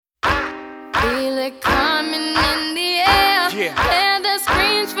Feel it coming in the air. Hear the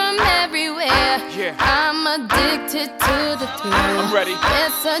screams from everywhere. I'm addicted to the thrill. I'm ready.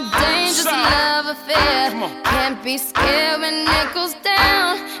 It's a dangerous love affair. Can't be scared when it goes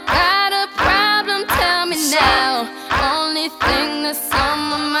down. Got a problem? Tell me now. Only thing that's on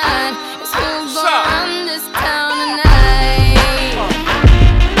my mind is who's gonna run this town tonight.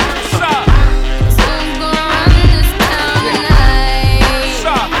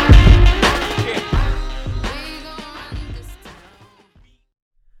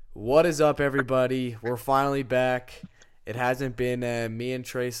 What is up, everybody? We're finally back. It hasn't been me and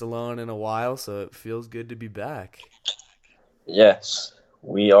Trace alone in a while, so it feels good to be back. Yes,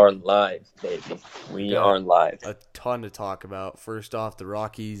 we are live, baby. We are live. A ton to talk about. First off, the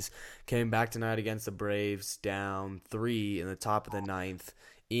Rockies came back tonight against the Braves, down 3 in the top of the ninth.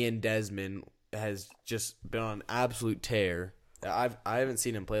 Ian Desmond has just been on an absolute tear. I haven't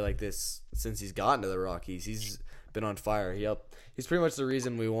seen him play like this since he's gotten to the Rockies. He's been on fire. He's pretty much the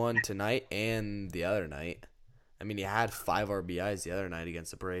reason we won tonight and the other night. I mean, he had 5 RBIs the other night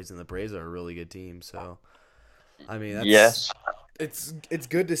against the Braves, and the Braves are a really good team. So, I mean, it's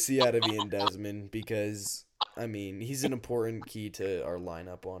good to see out of Ian Desmond because, I mean, he's an important key to our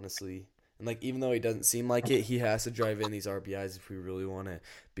lineup, honestly. And, like, even though he doesn't seem like it, he has to drive in these RBIs if we really want to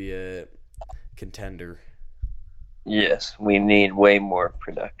be a contender. Yes, we need way more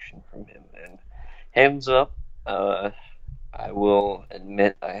production from him. And hands up, I will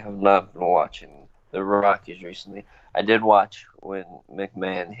admit I have not been watching the Rockies recently. I did watch when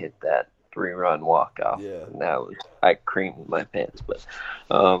McMahon hit that 3-run walk-off. Yeah. And I creamed my pants. But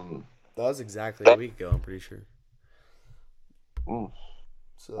that was exactly a week ago, I'm pretty sure.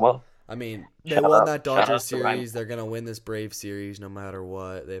 So, well, I mean, they won that Dodgers series. They're going to win this Braves series no matter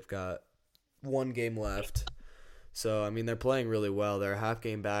what. They've got 1 game left. So, I mean, they're playing really well. They're a half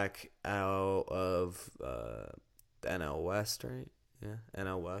game back out of the NL West, right? Yeah,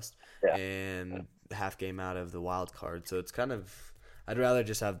 NL West. Yeah. And half game out of the wild card. So, it's kind of – I'd rather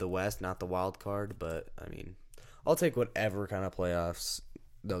just have the West, not the wild card. But, I mean, I'll take whatever kind of playoffs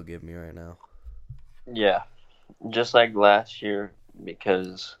they'll give me right now. Yeah, just like last year,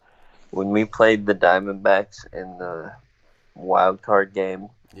 because when we played the Diamondbacks in the wild card game,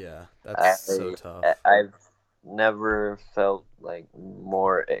 yeah, that's so tough. I've never felt like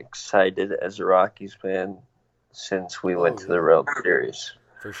more excited as a Rockies fan since we went to the World Series.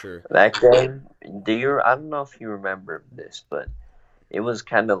 For sure. That game, I don't know if you remember this, but it was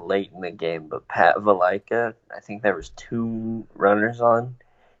kind of late in the game, but Pat Valaika, I think there was 2 runners on,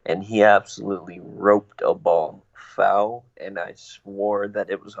 and he absolutely roped a ball foul, and I swore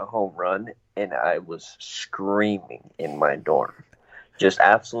that it was a home run, and I was screaming in my dorm. Just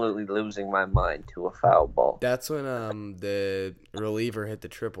absolutely losing my mind to a foul ball. That's when the reliever hit the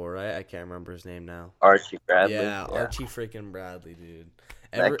triple, right? I can't remember his name now. Archie Bradley. Yeah, Archie freaking Bradley, dude.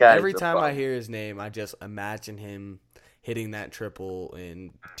 That Every time bum. I hear his name, I just imagine him hitting that triple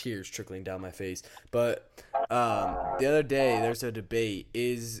and tears trickling down my face. But the other day, there's a debate.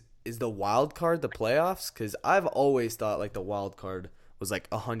 Is the wild card the playoffs? Because I've always thought like the wild card was like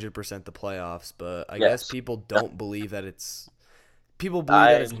 100% the playoffs, but I guess people don't believe that it's – people believe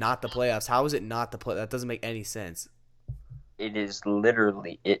that it's not the playoffs. How is it not the play? That doesn't make any sense. It is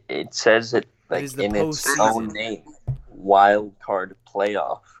literally it says it like it in its own name, wild card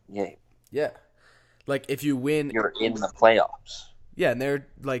playoff game. Yeah, like if you win, you're in the playoffs. Yeah, and they're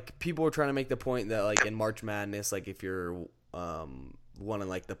like people are trying to make the point that like in March Madness, like if you're one of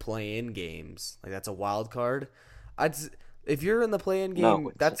like the play-in games, like that's a wild card. If you're in the play-in game,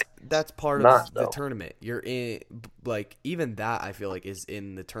 that's part of the tournament. You're in, like, even that I feel like is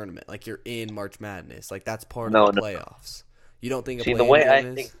in the tournament. Like, you're in March Madness. Like, that's part of the playoffs. You don't think a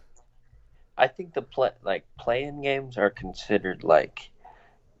play-in game is? I think the play-in games are considered like,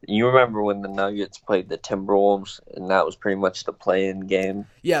 you remember when the Nuggets played the Timberwolves, and that was pretty much the play-in game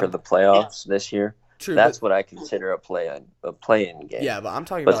for the playoffs this year? True. That's what I consider a play-in game. Yeah, but I'm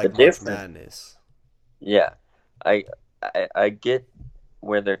talking about like March Madness. Yeah, I get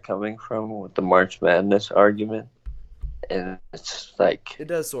where they're coming from with the March Madness argument, and it's like it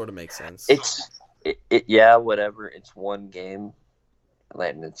does sort of make sense. Yeah, whatever. It's one game,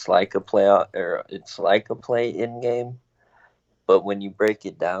 and it's like a playoff or it's like a play-in game. But when you break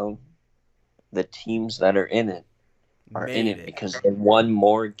it down, the teams that are in it are in it because they won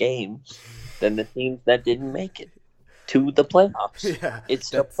more games than the teams that didn't make it to the playoffs. Yeah, it's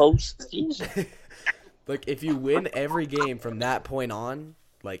the postseason. Like, if you win every game from that point on,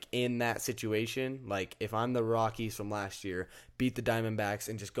 like, in that situation, like, if I'm the Rockies from last year, beat the Diamondbacks,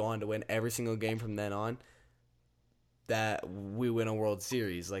 and just go on to win every single game from then on, that we win a World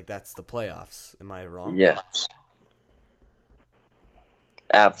Series. Like, that's the playoffs. Am I wrong? Yes.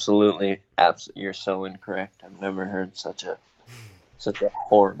 Absolutely. You're so incorrect. I've never heard such a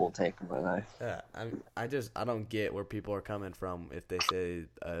horrible take in my life. Yeah, I don't get where people are coming from if they say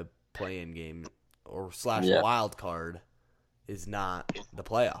a play-in game or / wild card is not the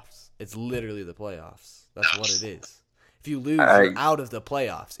playoffs. It's literally the playoffs. That's what it is. If you lose, you're out of the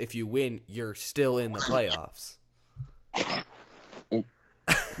playoffs. If you win, you're still in the playoffs.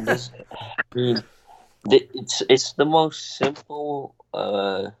 It's the most simple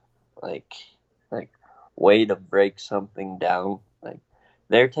like way to break something down. Like,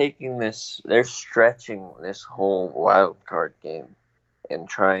 they're stretching this whole wild card game and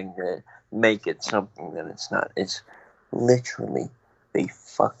trying to make it something that it's not. It's literally the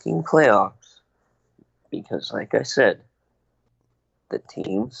fucking playoffs. Because, like I said, the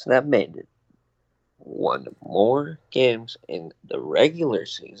teams that made it won more games in the regular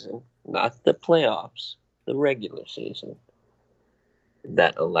season, not the playoffs, the regular season,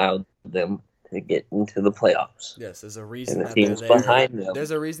 that allowed them to get into the playoffs. Yes, there's a reason and that the teams they're there. Behind them,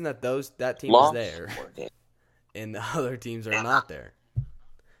 there's a reason that that team is there, more and the other teams are not there.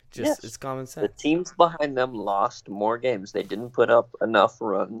 It's common sense. The teams behind them lost more games. They didn't put up enough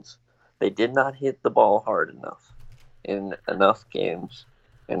runs. They did not hit the ball hard enough in enough games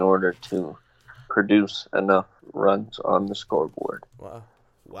in order to produce enough runs on the scoreboard.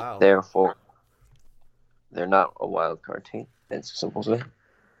 Wow. Therefore, they're not a wild card team. It's as simple as that.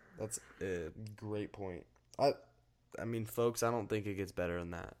 That's a great point. I mean, folks, I don't think it gets better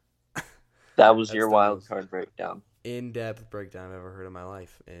than that. That was your wild card breakdown. In-depth breakdown I've ever heard in my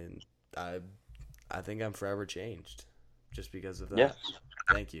life, and I think I'm forever changed just because of that. Yes.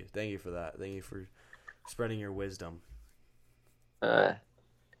 Thank you for that. Thank you for spreading your wisdom.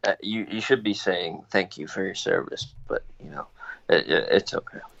 You should be saying thank you for your service, but it's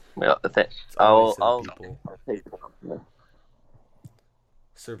okay. Well, I'll take it on.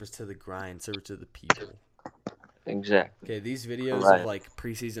 Service to the grind, service to the people. Exactly. Okay, these videos of like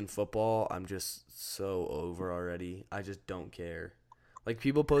preseason football, I'm just so over already. I just don't care. Like,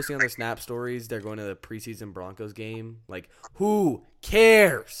 people posting on their Snap stories, they're going to the preseason Broncos game. Like, who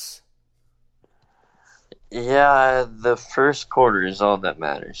cares? Yeah, the first quarter is all that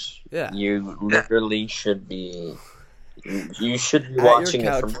matters. Yeah. You literally should be. You should be watching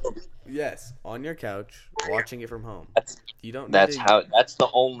it from home. Yes, on your couch, watching it from home. You don't. That's the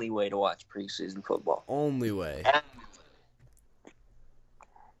only way to watch preseason football. Only way.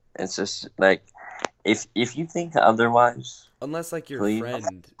 It's just like, if you think otherwise, unless like your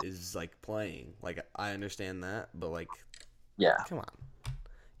friend is like playing, like I understand that, but like, yeah, come on,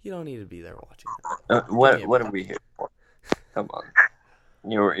 you don't need to be there watching that. What are we here for? Come on,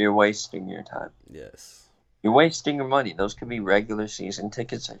 you're wasting your time. Yes. You're wasting your money. Those could be regular season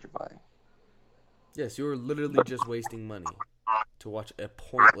tickets that you're buying. Yes, you're literally just wasting money to watch a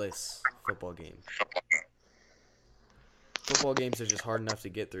pointless football game. Football games are just hard enough to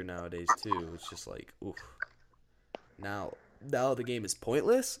get through nowadays, too. It's just like, oof. Now the game is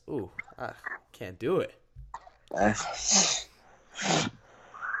pointless? Ooh, I can't do it.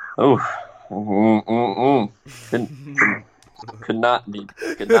 Could not be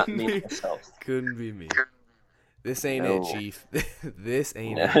myself. Couldn't be me. This ain't it, Chief. This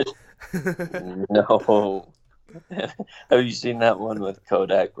ain't it. No. Have you seen that one with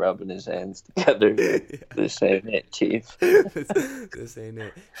Kodak rubbing his hands together? Yeah. This ain't it, Chief. This ain't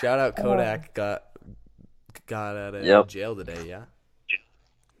it. Shout out Kodak got out of jail today, yeah?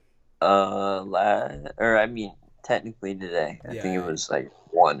 Technically today. I think it was like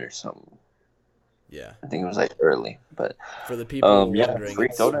 1 or something. Yeah. I think it was like early, but for the people wondering,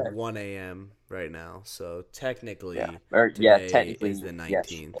 it's 1 a.m. right now, so technically today is the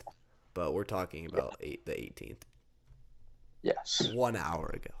 19th, but we're talking about the 18th. Yes. 1 hour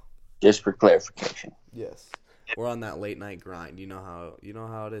ago. Just for clarification. Yes. We're on that late night grind. You know how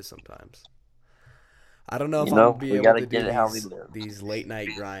it is sometimes. I don't know if I'll be able to do these late night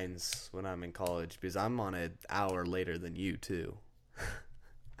grinds when I'm in college, because I'm on an hour later than you too.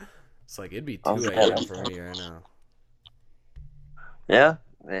 It's like it'd be 2 a.m. for me right now. Yeah,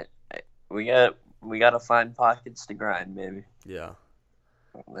 we got to find pockets to grind, baby. Yeah,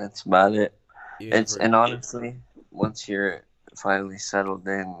 that's about it. And honestly, once you're finally settled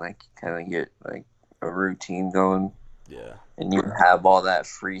in, like, you kind of get like a routine going. Yeah. And you have all that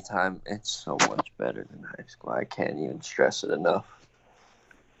free time. It's so much better than high school. I can't even stress it enough.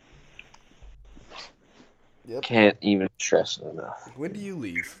 Yep. Can't even stress it enough. When do you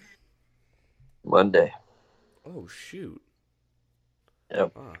leave? Monday. Oh, shoot.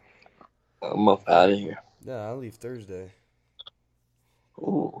 Yep. I'm up out of here. Yeah, I leave Thursday.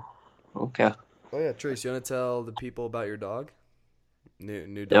 Ooh, okay. Oh yeah, Trace, you want to tell the people about your dog? New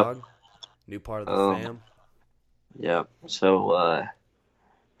Yep. dog, new part of the Um, fam. Yep. So,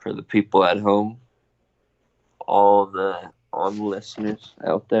 for the people at home, all the listeners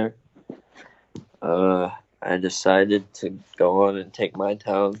out there, I decided to go on and take my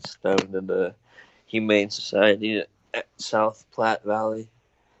talents down to the Humane Society at South Platte Valley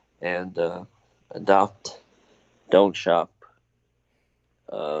and adopt Don't Shop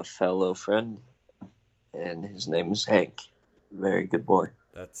a fellow friend, and his name is Hank. Very good boy.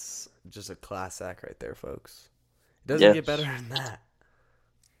 That's just a class act right there, folks. It doesn't Yes. get better than that.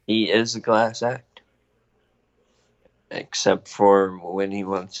 He is a class act, except for when he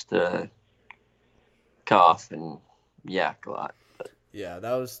wants to cough and yak a lot. Yeah,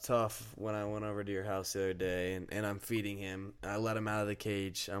 that was tough when I went over to your house the other day, and I'm feeding him. I let him out of the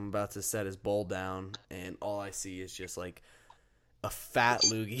cage. I'm about to set his bowl down, and all I see is just like a fat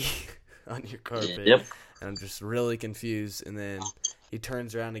loogie on your carpet. Yep. And I'm just really confused. And then he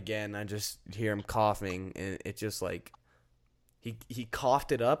turns around again. I just hear him coughing, and it just like he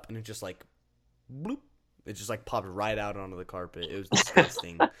coughed it up, and it just like bloop. It just like popped right out onto the carpet. It was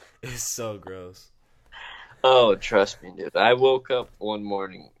disgusting. It was so gross. Oh, trust me, dude. I woke up one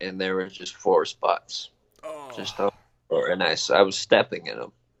morning and there were just 4 spots Oh, just on the floor, and I was stepping in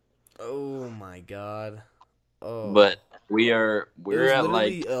them. oh my god. Oh, But it we're was at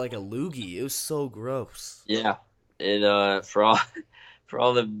literally like like a loogie. It was so gross. yeah. It for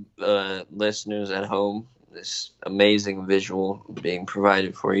all the listeners at home, this amazing visual being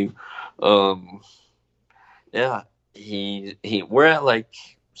provided for you. Yeah, he we're at like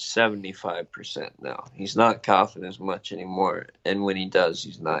 75% now. He's not coughing as much anymore, and when he does,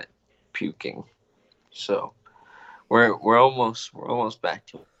 he's not puking. So we're almost back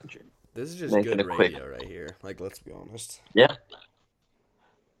to 100. This is just Making good a quick- radio right here. Like, let's be honest. Yeah,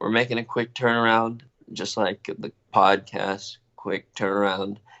 we're making a quick turnaround, just like the podcast. Quick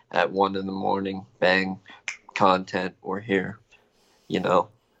turnaround at 1 a.m. Bang, content. We're here. You know,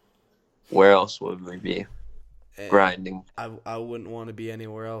 where else would we be? And Grinding. I wouldn't want to be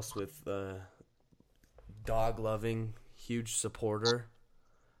anywhere else with dog loving, huge supporter,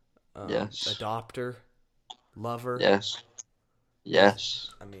 Yes. adopter, lover. Yes.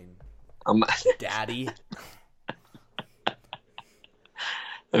 I mean, I'm. daddy.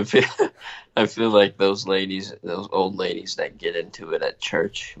 I feel like those old ladies that get into it at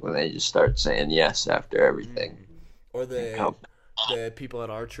church when they just start saying yes after everything. Or the Come. the people at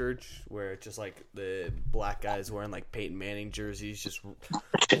our church where it's just like the black guys wearing like Peyton Manning jerseys, just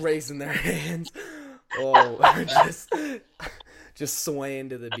raising their hands. Oh, just swaying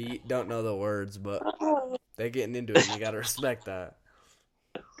to the beat. Don't know the words, but they're getting into it. And you gotta respect that.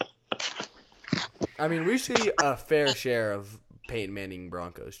 I mean, we see a fair share of Peyton Manning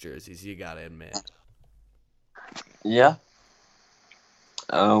Broncos jerseys. You gotta admit. Yeah.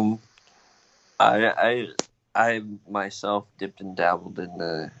 I myself dipped and dabbled in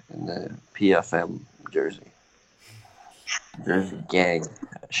the PFM jersey gang,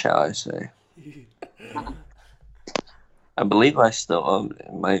 shall I say? I believe I still own it.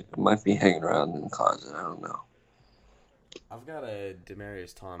 It might be hanging around in the closet. I don't know. I've got a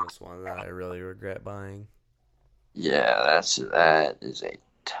Demaryius Thomas one that I really regret buying. Yeah, that is a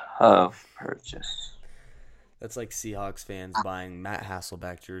tough purchase. That's like Seahawks fans buying Matt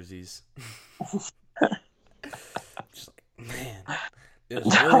Hasselbeck jerseys. Just like, man, it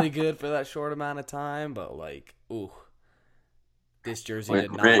was really good for that short amount of time, but like, ooh, this jersey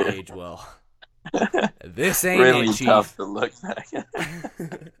did not Really? age well. This ain't Really it, Chief. tough to look back at.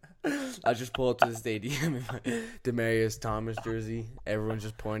 I just pull up to the stadium in my Demaryius Thomas jersey. Everyone's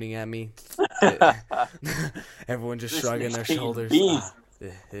just pointing at me. Everyone just This shrugging their is shoulders. beef.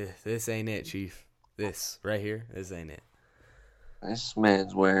 This ain't it, Chief. This right here, this ain't it. This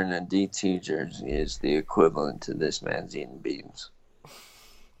man's wearing a DT jersey is the equivalent to this man's eating beans.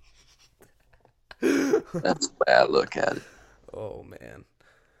 That's the way I look at it. Oh man,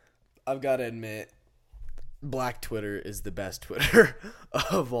 I've got to admit, Black Twitter is the best Twitter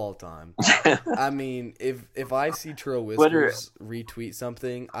of all time. I mean, if I see Tro Whiskers retweet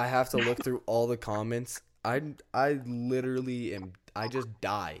something, I have to look through all the comments. I literally am. I just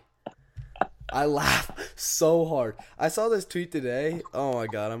die. I laugh so hard. I saw this tweet today. Oh my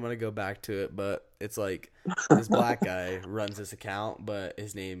god, I'm gonna go back to it, but it's like this black guy runs this account, but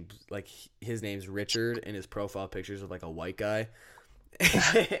his name's Richard, and his profile pictures of like a white guy,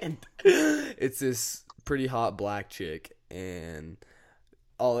 and it's this pretty hot black chick, and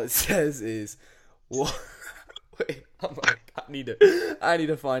all it says is, Wait, I need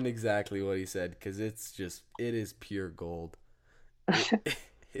to find exactly what he said because it is pure gold. It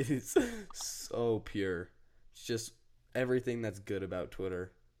is so pure. It's just everything that's good about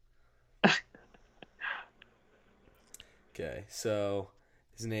Twitter. Okay, so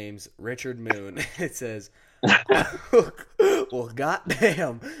his name's Richard Moon. It says, well,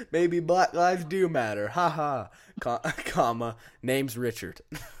 goddamn, maybe Black Lives do matter. Ha ha. Comma, name's Richard.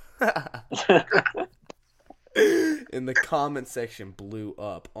 In the comment section blew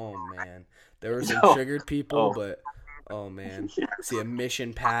up. Oh, man. There were some triggered people, but, oh, man. See, a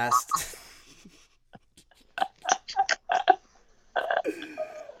mission passed.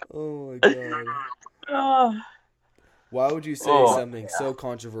 Oh, my God. Why would you say something so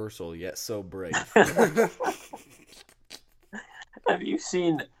controversial yet so brave? Have you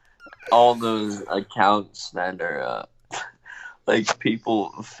seen all those accounts that are like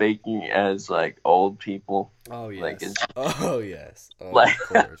people faking as like old people? Oh yes. Like yes. Oh, like, of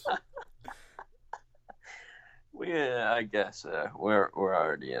course. I guess we're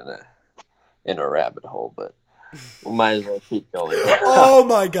already in a rabbit hole, but we might as well keep going. Oh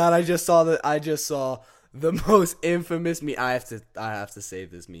my God! I just saw the most infamous meme. I have to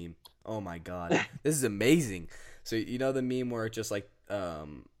save this meme. Oh my God, this is amazing. So you know the meme where it's just like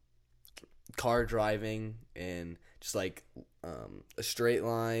car driving and just like a straight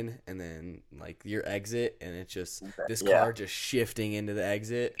line and then like your exit and it's just this car just shifting into the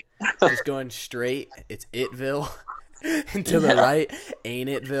exit, just going straight. It's Itville, and to the right, ain't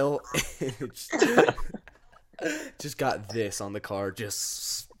Itville. Just got this on the car,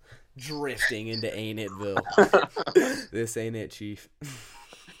 just drifting into Ain't Itville. This ain't it, Chief.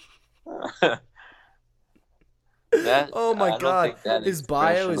 Oh my God. His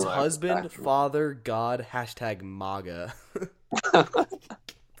bio is husband, father, God, # MAGA.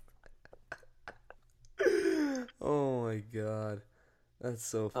 Oh my God. That's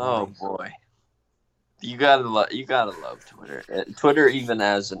so funny. Oh boy. You gotta love Twitter. Twitter even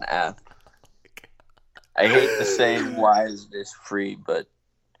as an app. I hate to say why is this free, but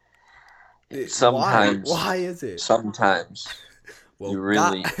sometimes why is it? Sometimes well,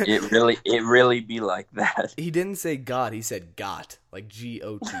 it really be like that. He didn't say God, he said got, like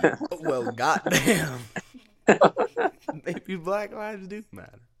GOT. Well, goddamn. Maybe Black Lives do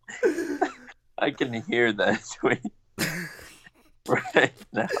matter. I can hear that tweet right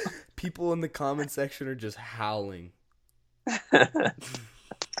now. People in the comment section are just howling.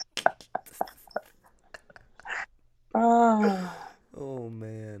 Oh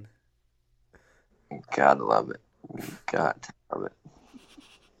man. Gotta love it. Got to love it.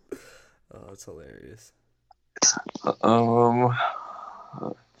 Oh, it's hilarious.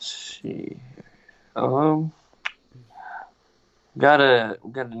 Let's see. Got a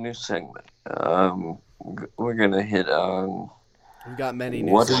new segment. We're gonna hit We've got many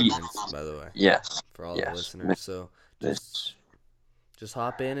new segments, by the way. Yes. For all the listeners. So just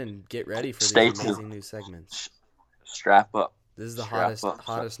hop in and get ready for these amazing new segments. Strap up. This is the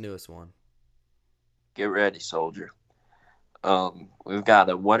hottest, newest one. Get ready, soldier. We've got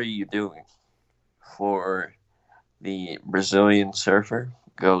a what are you doing for the Brazilian surfer.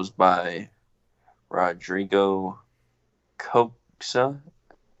 Goes by Rodrigo Coxa.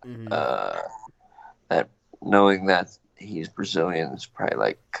 Mm-hmm. That knowing that he's Brazilian is probably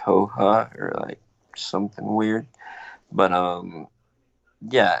like Koha or like something weird. But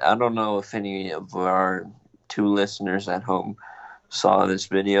yeah, I don't know if any of our 2 listeners at home saw this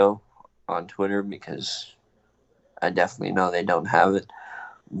video on Twitter because I definitely know they don't have it.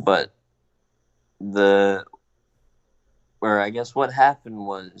 But I guess what happened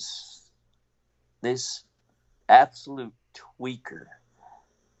was this absolute tweaker,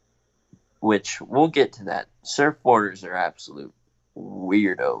 which we'll get to that. Surfboarders are absolute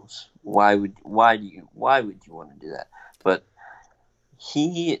weirdos. Why would you want to do that? But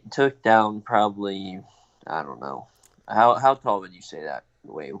he took down probably, I don't know. How tall would you say that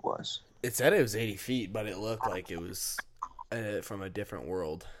wave was? It said it was 80 feet, but it looked like it was from a different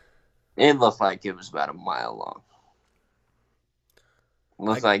world. It looked like it was about a mile long. It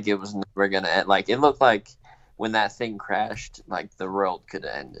looked like it was never going to end. Like, it looked like when that thing crashed, like, the world could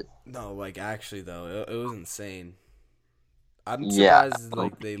have ended. No, like, actually, though, it was insane. I'm surprised,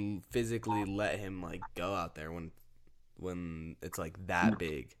 like, they physically let him, like, go out there when it's, like, that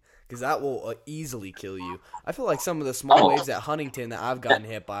big. Because that will easily kill you. I feel like some of the small waves at Huntington that I've gotten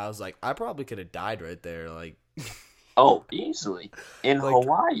hit by, I was like, I probably could have died right there. Like, oh, easily. In like,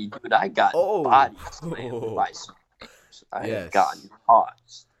 Hawaii, dude, I got body slammed by some waves. I have gotten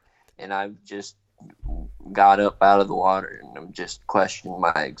caught. And I've just got up out of the water and I'm just questioning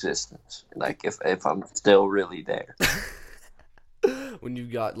my existence, like if I'm still really there. When you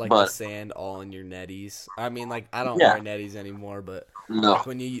got like the But sand all in your netties. I mean, like I don't yeah, wear netties anymore, but no, like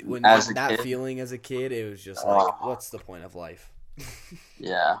when as a that kid, feeling as a kid, it was just like, oh, what's the point of life?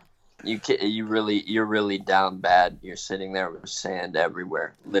 yeah, you're really down bad. You're sitting there with sand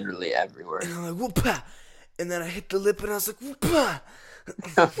everywhere, literally everywhere. And I'm like, whoop-ah! And then I hit the lip, and I was like, whoop-ah!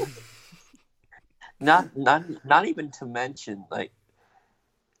 Not even to mention, like,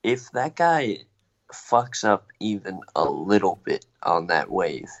 if that guy fucks up even a little bit on that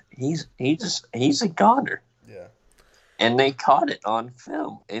wave, he's a goner. Yeah. And they caught it on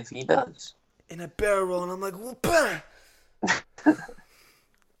film if he does. In a barrel roll, and I'm like, whoop-ah!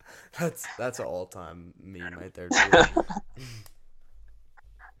 That's an all-time meme right there, too.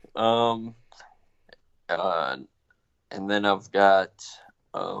 And then I've got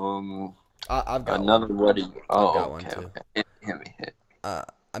I've got another one. Woody. Oh, I've got one, okay, too. okay. Hit me.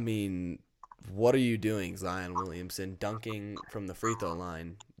 I mean, what are you doing, Zion Williamson, dunking from the free throw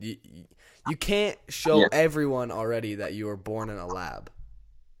line? You can't show everyone already that you were born in a lab.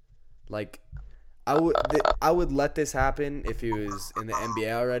 Like, I would let this happen if he was in the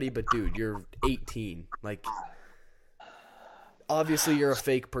NBA already, but dude, you're 18. Like, obviously you're a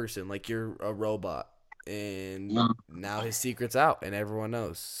fake person. Like, you're a robot. And now his secret's out, and everyone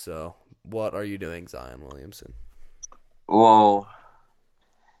knows. So, what are you doing, Zion Williamson? Well,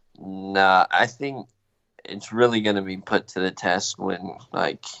 nah, I think it's really going to be put to the test when,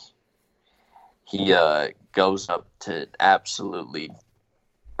 like, he goes up to absolutely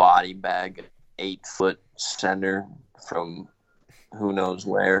body bag an 8-foot center from who knows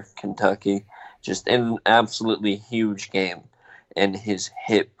where, Kentucky, just in an absolutely huge game, and his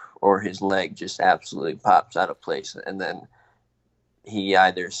hip or his leg just absolutely pops out of place, and then he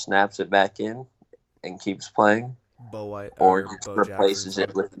either snaps it back in and keeps playing, Bo White, or or just Bo replaces Jackson.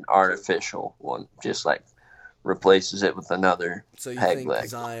 it with an artificial one, just like replaces it with another So you peg think leg.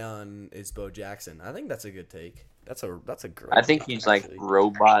 Zion is Bo Jackson? I think that's a good take. That's a great. I think take, he's actually. like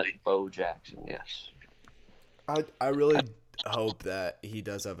robot Bo Jackson. Yes. I really hope that he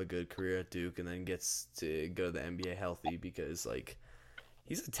does have a good career at Duke and then gets to go to the NBA healthy, because like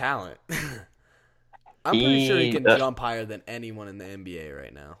he's a talent. I'm pretty sure he can jump higher than anyone in the NBA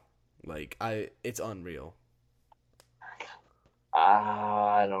right now. Like it's unreal.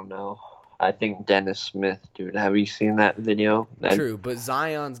 I don't know. I think Dennis Smith, dude. Have you seen that video? True, but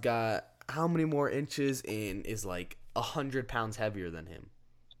Zion's got how many more inches and is like 100 pounds heavier than him.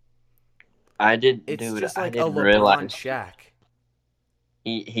 It's dude. just I like a didn't LeBron realize Shaq.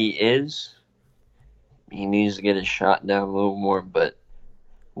 he is. He needs to get his shot down a little more. But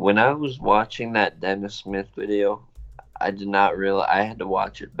when I was watching that Dennis Smith video, I did not realize. I had to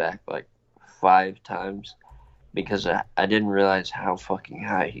watch it back like 5 times because I didn't realize how fucking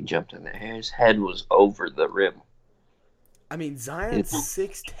high he jumped in there. His head was over the rim. I mean, Zion's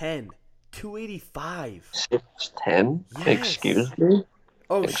 6'10", 285. 6'10"? Yes. Excuse me?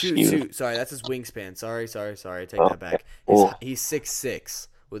 Oh, shoot. Sorry, that's his wingspan. Sorry. Take that back. He's 6'6",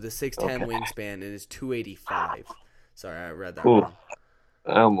 with a 6'10" wingspan and is 285. Sorry, I read that wrong.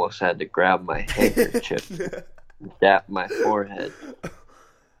 I almost had to grab my handkerchief and dap my forehead.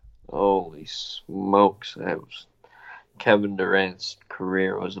 Holy smokes. Kevin Durant's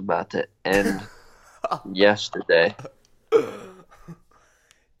career was about to end yesterday.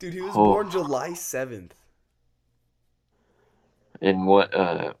 Dude, he was born July 7th. In what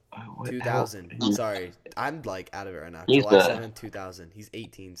 2000. Sorry, I'm like out of it right now. He's July 7th, 2000. He's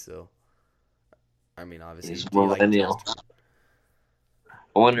 18 still. I mean, obviously. He's millennial.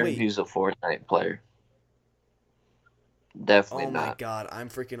 I wonder if he's a Fortnite player. Definitely not. Oh my god, I'm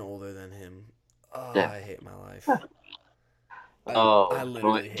freaking older than him. Oh, Yeah. I hate my life. I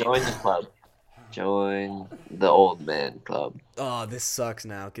literally hate join the club. Join the old man club. Oh, this sucks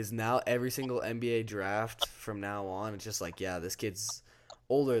now, because now every single NBA draft from now on, it's just like, yeah, this kid's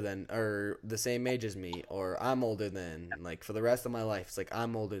older than, or the same age as me, or I'm older than, like, for the rest of my life, it's like,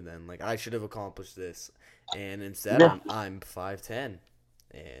 I'm older than, like, I should have accomplished this, and instead, I'm 5'10",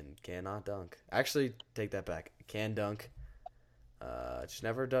 and cannot dunk. Actually, take that back. Can dunk. Just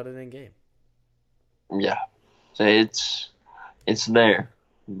never done it in game. Yeah. So it's there.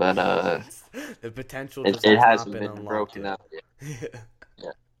 But the potential it hasn't been broken yet. out yet.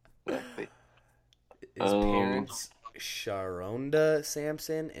 Yeah. Exactly. His parents, Sharonda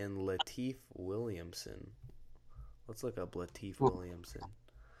Sampson and Lateef Williamson. Let's look up Lateef Williamson.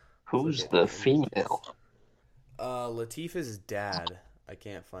 Who's the female? Lateef is his dad. I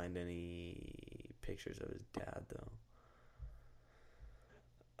can't find any pictures of his dad though.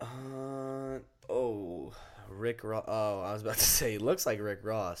 Rick Ross. Oh, I was about to say, it looks like Rick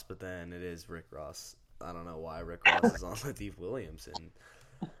Ross, but then it is Rick Ross. I don't know why Rick Ross is on Lateef Williamson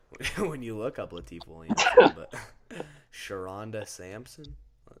when you look up Lateef Williamson, but Sharonda Sampson?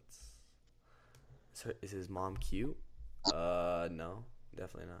 Is his mom cute? No,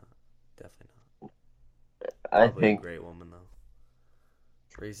 definitely not. I Probably think a great woman, though.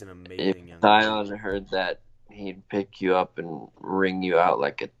 Raised an amazing young Zion heard that, he'd pick you up and wring you out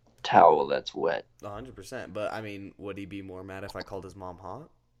like a towel that's wet. 100%. But, I mean, would he be more mad if I called his mom hot?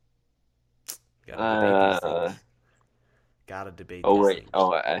 Gotta debate these things. Gotta debate Oh, these wait. things.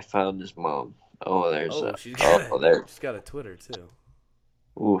 Oh, I found his mom. Oh, there's she's there's... got a Twitter, too.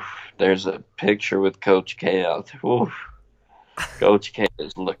 Oof, there's a picture with Coach K out there. Oof. Coach K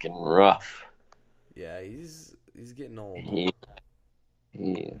is looking rough. Yeah, he's getting old. He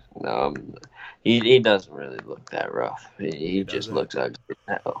doesn't really look that rough. He just looks ugly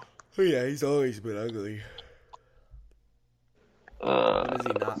now. Oh yeah, he's always been ugly. When is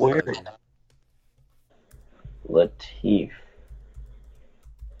he not where? ugly? Lateef.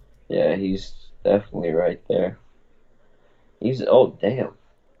 Yeah, he's definitely right there. Damn.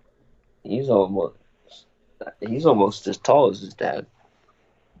 He's almost as tall as his dad.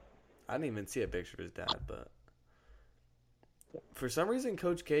 I didn't even see a picture of his dad, but for some reason,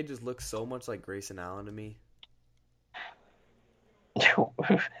 Coach K just looks so much like Grayson Allen to me.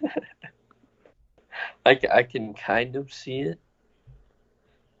 I can kind of see it,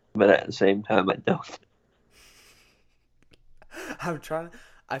 but at the same time, I don't.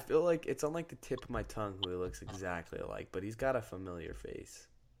 I feel like it's on like the tip of my tongue who he looks exactly like, but he's got a familiar face.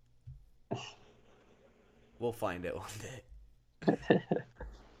 We'll find it one day.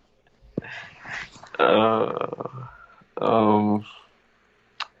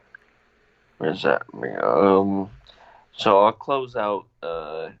 Where's that? So I'll close out.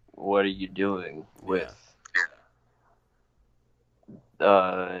 What are you doing with?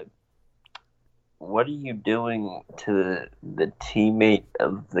 What are you doing to the teammate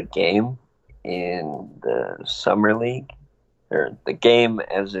of the game in the summer league, or the game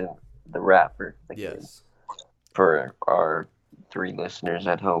as in the rapper? Yes. For our 3 listeners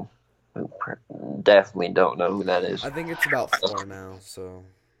at home who definitely don't know who that is. I think it's about 4 now, so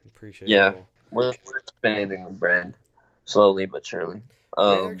appreciate it. Yeah, we're expanding the brand slowly but surely. We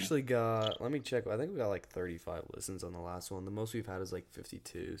actually got, let me check, I think we got like 35 listens on the last one. The most we've had is like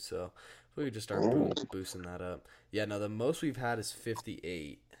 52, so if we could just start boosting that up. Yeah, no, the most we've had is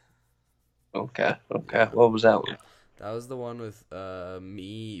 58. Okay. Yeah. What was that one? That was the one with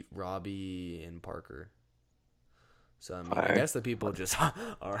me, Robbie, and Parker. So, I mean, I guess the people just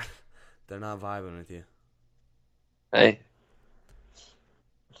are, they're not vibing with you. Hey.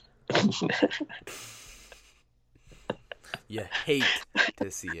 You hate to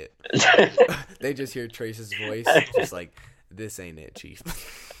see it. They just hear Trace's voice, just like, this ain't it, Chief.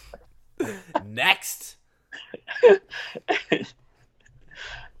 Next!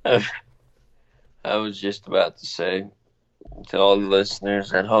 I was just about to say to all the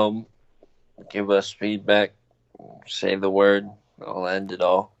listeners at home, give us feedback. Say the word. I'll end it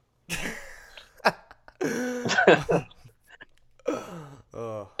all. The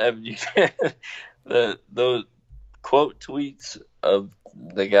quote tweets of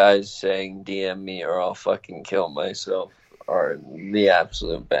the guys saying DM me or I'll fucking kill myself are the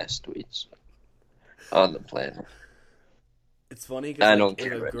absolute best tweets on the planet. It's funny because like,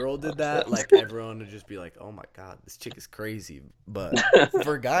 if a girl did that, like everyone would just be like, "Oh my god, this chick is crazy." But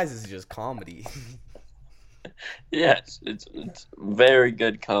for guys, it's just comedy. Yes, it's very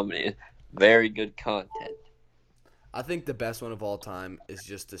good comedy, very good content. I think the best one of all time is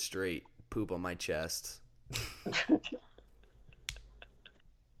just a straight poop on my chest.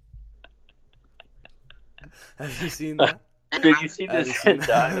 Have you seen that? Did you see this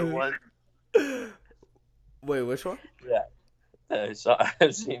Zendaya one? Wait, which one? Yeah. I've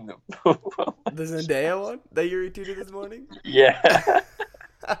seen the poop on my The Zendaya one that you retweeted this morning? Yeah.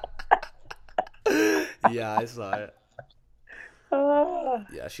 Yeah, I saw it.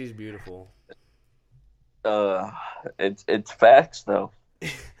 Yeah, she's beautiful. It's facts though.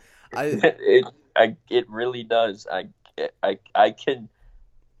 It really does. I can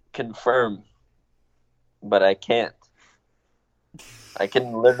confirm, but I can't. I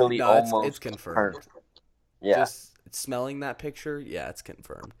can literally almost. It's confirmed. Yeah. Just smelling that picture, yeah, it's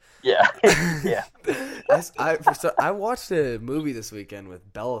confirmed. Yeah. Yeah. I watched a movie this weekend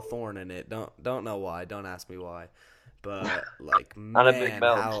with Bella Thorne in it. Don't know why. Don't ask me why. But like, man,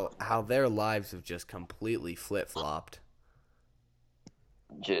 how their lives have just completely flip-flopped.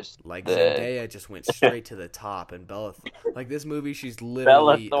 Just like Zendaya just went straight to the top, and Bella, like this movie, she's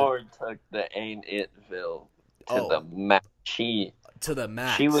literally Bella Thorne took the Ain't It Ville to the max. To the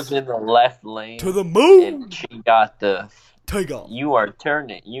max. She was in the left lane. To the moon. And she got the take off. You are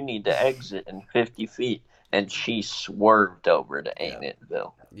turning. You need to exit in 50 feet. And she swerved over to Ain't It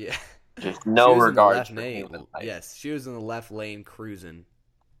Bill. Yeah. Just no regard for lane. human life. Yes, she was in the left lane cruising.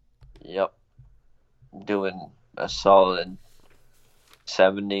 Yep. Doing a solid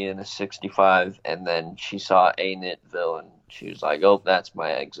 70 and a 65, and then she saw Ain't Itville, and she was like, "Oh, that's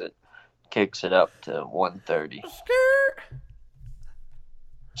my exit." Kicks it up to 130.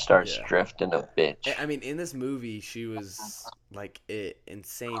 Starts drifting a bitch. I mean, in this movie, she was like an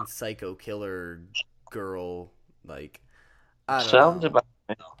insane psycho killer girl. Like, I don't know. About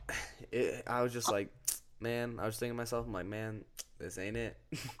I was just like, man. I was thinking to myself, I'm like, man, this ain't it.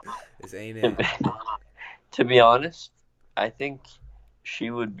 This ain't it. To be honest, I think she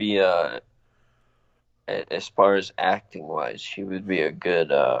would be as far as acting wise, she would be a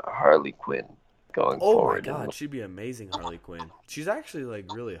good Harley Quinn going forward. Oh my god, she'd be amazing Harley Quinn. She's actually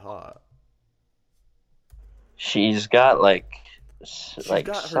like really hot. She's got like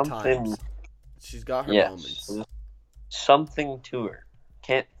got something. Her times. She's got her moments. Something to her.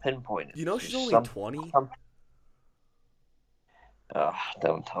 Can't pinpoint it. You know she's only 20. Oh,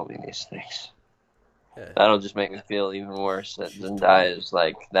 don't tell me these things. Yeah. That'll just make me feel even worse that Zendaya is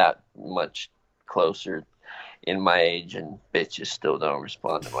like that much closer in my age, and bitches still don't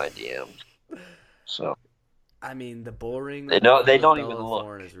respond to my DMs. So, I mean, the bull ring. They don't even look.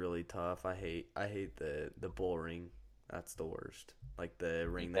 Thorne is really tough. I hate the bull ring. That's the worst. Like the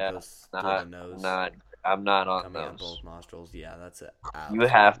ring that goes through the nose. I'm not on coming out those. both nostrils. Yeah, that's it. You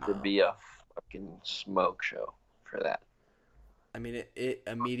have to be a fucking smoke show for that. I mean, it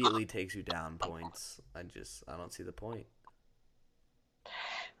immediately takes you down points. I don't see the point.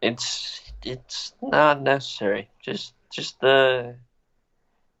 It's not necessary.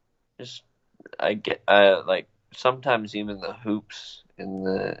 I get like sometimes even the hoops in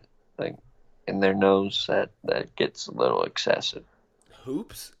their nose that gets a little excessive.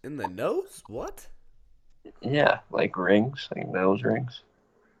 Hoops in the nose? What? Yeah, like rings, like nose rings.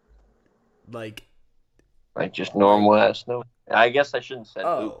 Like just normal ass nose. I guess I shouldn't say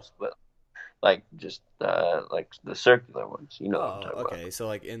hoops, but like just like the circular ones. You know what I'm talking about. Okay, so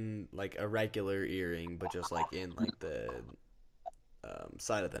like in like a regular earring, but just like in like the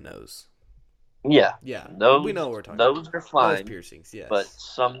side of the nose. Yeah. Yeah. Those, we know what we're talking about. Those are fine. Those piercings, yes. But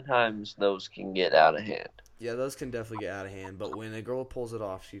sometimes those can get out of hand. Yeah, those can definitely get out of hand. But when a girl pulls it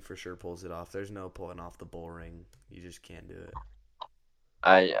off, she for sure pulls it off. There's no pulling off the bull ring. You just can't do it.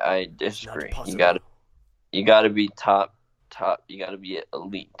 I disagree. You gotta be top. You gotta be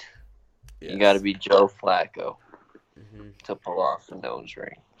elite. Yes. You gotta be Joe Flacco to pull off the nose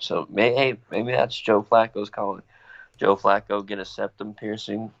ring. So maybe that's Joe Flacco's calling. Joe Flacco get a septum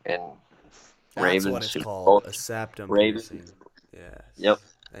piercing and Ravens. That's what it's called. A septum piercing. Yeah. Yep.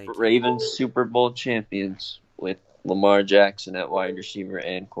 Ravens Super Bowl champions with Lamar Jackson at wide receiver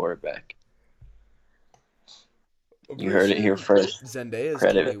and quarterback. You heard it here first. Zendaya's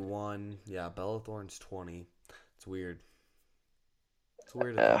 21. Yeah, Bella Thorne's 20. It's weird. It's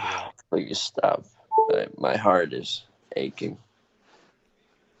weird to think about. Please stop. My heart is aching.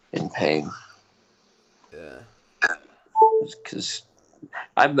 In pain. Yeah. Because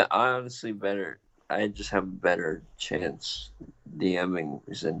I'm honestly better. I just have a better chance DMing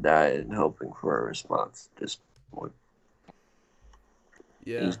Zendaya and hoping for a response at this point.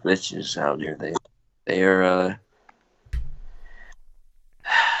 Yeah. These bitches out here, they're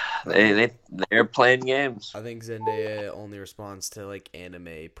they're playing games. I think Zendaya only responds to like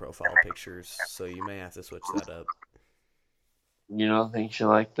anime profile pictures, so you may have to switch that up. You don't think she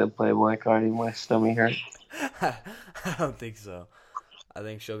liked the Playboy card in my stomach hurt? I don't think so. I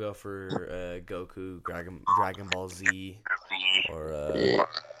think she'll go for Goku, Dragon Ball Z, or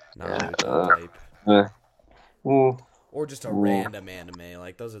Naruto type. Or just a random anime.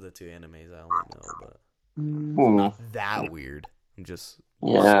 Like, those are the two animes I only know, but not that weird. I'm just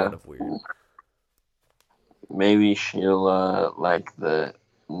sort of weird. Maybe she'll like the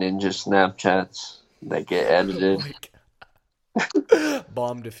ninja Snapchats that get edited.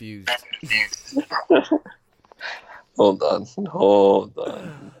 Bomb diffused. Hold on.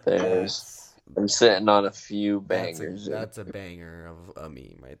 I'm sitting on a few bangers. That's a banger of a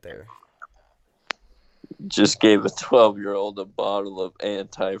meme right there. Just gave a 12-year-old a bottle of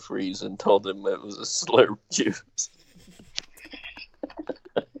antifreeze and told him it was a Slurp juice.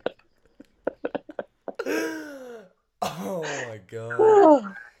 Oh my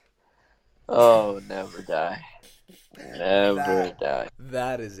god. Oh, never die. Never die.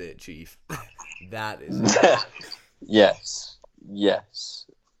 That is it, Chief. That is it. Yes.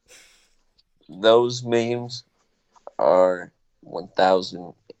 Those memes are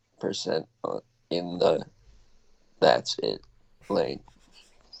 1,000% in the that's it lane.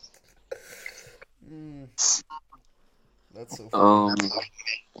 That's so funny.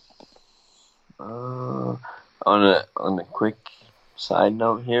 On a quick side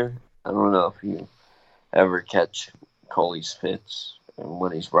note here, I don't know if you ever catch Coley's fits and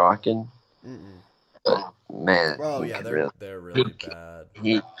what he's rocking. But man, oh yeah, they're really bad.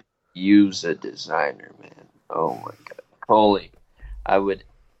 He use a designer, man. Oh my god, Coley, I would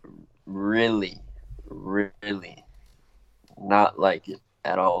really, really not like it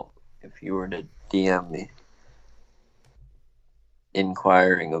at all if you were to DM me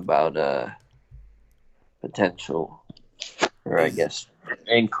inquiring about potential, or I guess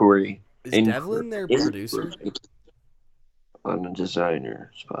inquiry. Is Devlin their producer? On a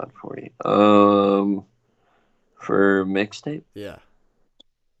designer spot for you. For mixtape? Yeah.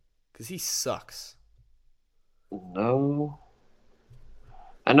 Because he sucks. No.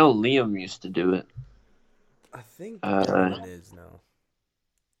 I know Liam used to do it. I think Devlin is now.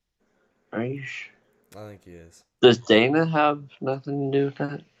 Are you sure? I think he is. Does Dana have nothing to do with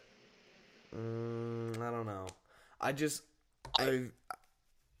that? I don't know.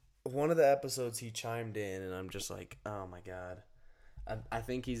 One of the episodes he chimed in, and I'm just like, oh my god. I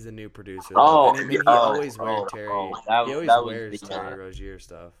think he's the new producer. Oh, and he always wears Terry. He always wears Terry Rozier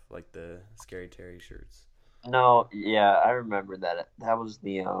stuff, like the Scary Terry shirts. No, yeah, I remember that. That was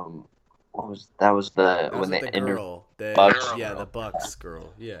the that was the girl, the Bucks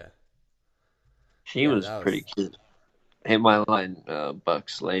girl, yeah. She was pretty cute. Hit my line,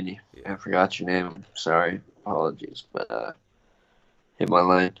 Bucks lady. Yeah. I forgot your name. Sorry, apologies, but hit my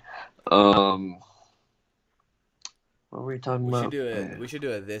line. What were we talking about? We should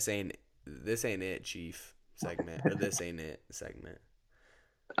do a this ain't it, Chief segment, or this ain't it segment.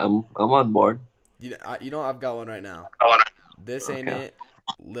 I'm on board. You know I've got one right now. This ain't it.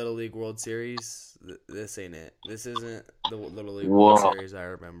 Little League World Series. This ain't it. This isn't the Little League World Series I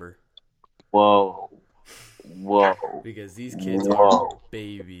remember. Whoa. Because these kids are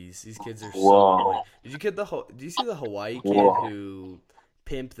babies. These kids are so annoying. Did you see the Hawaii kid who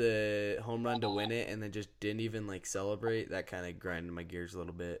pimped the home run to win it and then just didn't even like celebrate? That kind of grinded my gears a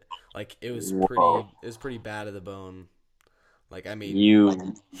little bit. Like it was pretty bad to the bone. Like I mean,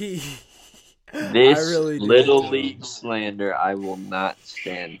 this really Little League slander I will not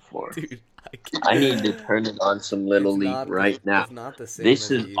stand for. Dude, I need to turn it on some Little League right now.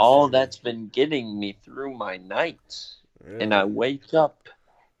 This is all that's been getting me through my nights. Really? And I wake up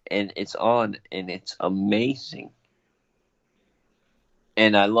and it's on and it's amazing.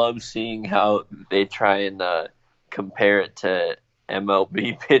 And I love seeing how they try and compare it to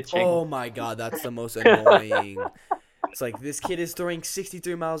MLB pitching. Oh my god, that's the most annoying. It's like, this kid is throwing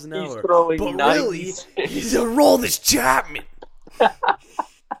 63 miles an hour. But really, he's a Aroldis Chapman.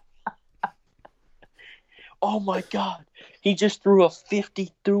 Oh my god, he just threw a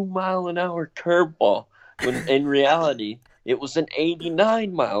 52-mile-an-hour curveball. When in reality, it was an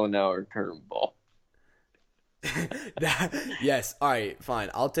 89-mile-an-hour curveball. Yes, all right, fine.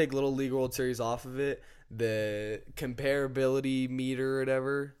 I'll take Little League World Series off of it. The comparability meter or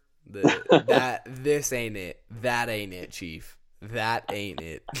whatever. This ain't it. That ain't it, Chief. That ain't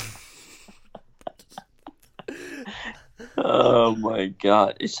it. Oh my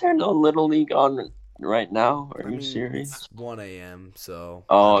god. Is there no Little League on right now? Are you serious? It's 1 a.m., so.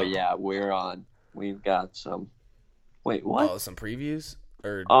 Oh yeah, we're on. We've got some. Wait, what? Oh, some previews?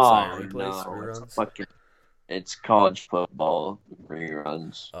 Or replays? No, reruns? It's college football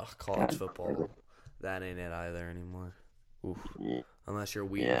reruns. Oh, college football. That ain't it either anymore. Oof. Yeah. Unless you're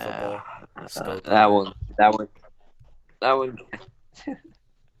Wheaton football. That one.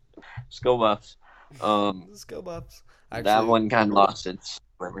 Skull Buffs. Skull Buffs. Actually, that one kind of lost its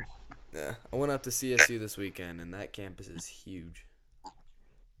flavor. Yeah, I went up to CSU this weekend, and that campus is huge.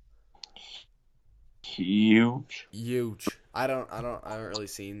 Huge. I haven't really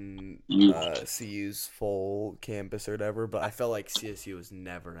seen CU's full campus or whatever, but I felt like CSU was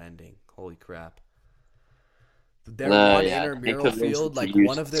never ending. Holy crap. Their one intramural field, like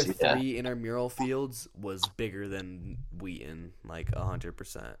one of their 3 intramural fields, was bigger than Wheaton, like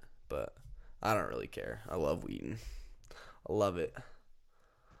 100%. But I don't really care. I love Wheaton. I love it.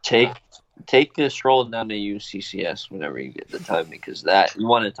 Take a stroll down to UCCS whenever you get the time, because that you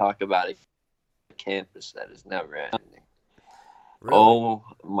want to talk about a campus that is never ending. Really? Oh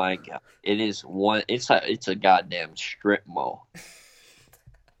my god! It is one. It's a goddamn strip mall.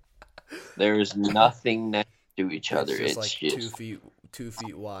 There is nothing next to each other. It's like just 2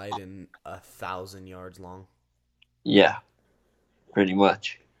 feet wide and 1,000 yards long. Yeah, pretty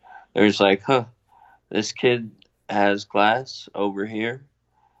much. There's like, this kid has glass over here,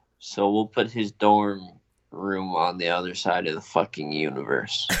 so we'll put his dorm room on the other side of the fucking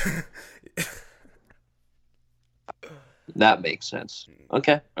universe. That makes sense.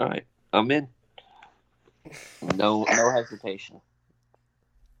 Okay, all right, I'm in. No hesitation.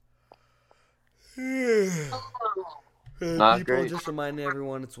 Not People, great. just reminding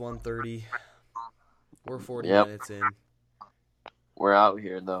everyone it's 1:30. We're 40 Yep. minutes in. We're out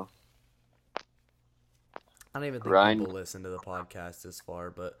here though. I don't even think Ryan- people listen to the podcast this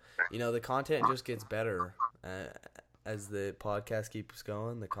far, but the content just gets better as the podcast keeps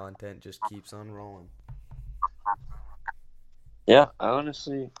going. The content just keeps on rolling. Yeah, I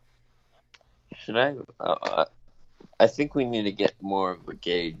honestly should I think we need to get more of a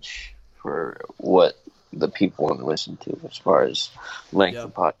gauge for what the people want to listen to as far as length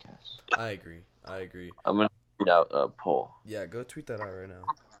of podcasts. I agree. I'm gonna tweet out a poll. Yeah, go tweet that out right now.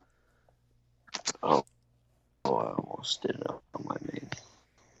 Oh, I almost did it on my name.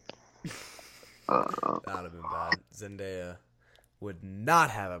 That would have been bad. Zendaya would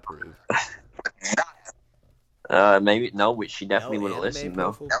not have approved. Maybe no. She definitely would have anime listened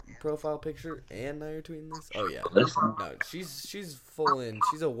though. Profile picture, and now you're tweeting this. Oh yeah, Listen. no, she's full in.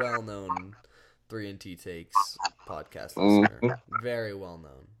 She's a well-known 3NT Takes podcast listener. Very well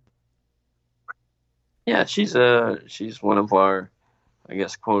known. Yeah, she's one of our, I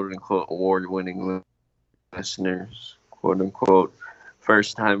guess, quote unquote award-winning listeners, quote unquote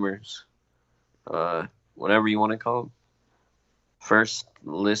first timers, whatever you want to call them. First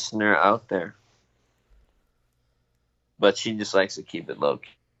listener out there. But she just likes to keep it low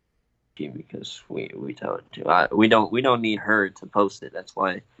key because we tell her to. We don't need her to post it. That's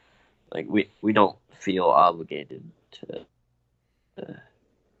why, like we don't feel obligated to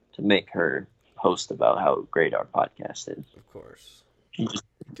make her post about how great our podcast is. Of course.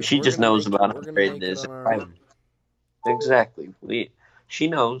 She just knows about how great it is. Right. Exactly. She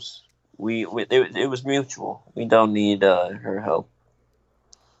knows. It was mutual. We don't need her help.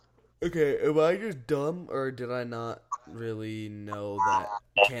 Okay, am I just dumb, or did I not really know that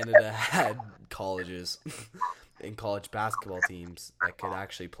Canada had colleges and college basketball teams that could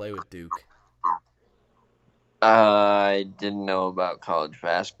actually play with Duke? I didn't know about college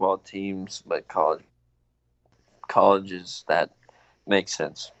basketball teams, but colleges, that makes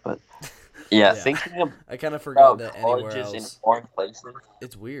sense. But yeah. Thinking of I kind of forgot that anywhere colleges in else, foreign places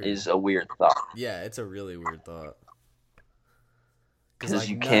it's weird. is a weird thought. Yeah, it's a really weird thought. Because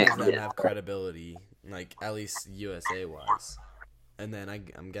you none can't of them get have credibility, like at least USA wise. And then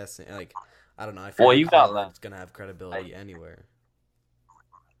I'm guessing, like, I don't know. I feel Well, like you got Harvard's gonna have credibility anywhere.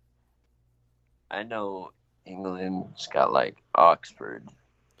 I know England's got like Oxford.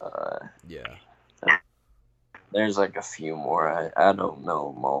 Yeah. There's like a few more. I don't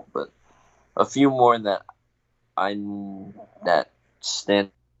know them all, but a few more that that stand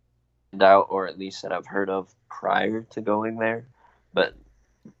out, or at least that I've heard of prior to going there. But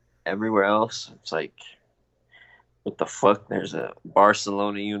everywhere else, it's like, what the fuck? There's a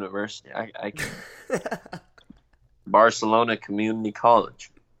Barcelona University. Barcelona Community College.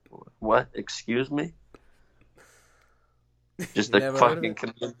 What? Excuse me? Just a Never heard of fucking it?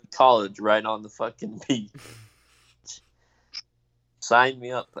 community college right on the fucking beach. Sign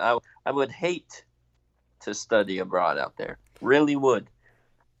me up. I would hate to study abroad out there. Really would.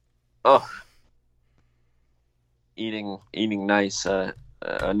 Oh. Eating nice a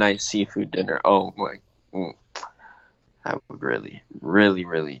nice seafood dinner. Oh my. I would really, really,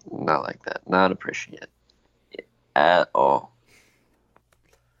 really not like that. Not appreciate it at all.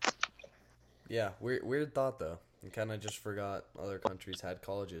 Yeah, weird thought though. I kind of just forgot other countries had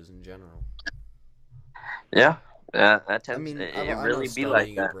colleges in general. Yeah, that tends I mean, to I know really be like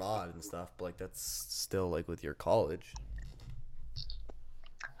studying that. abroad and stuff, but like that's still like with your college.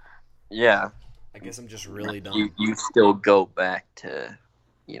 Yeah, I guess I'm just really dumb. you still go back to,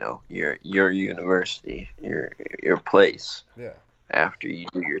 your university, your place Yeah. after you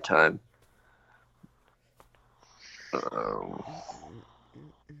do your time.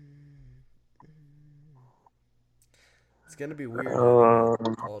 It's gonna be weird.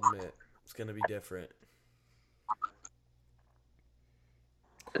 Um, I'll admit, it's gonna be different.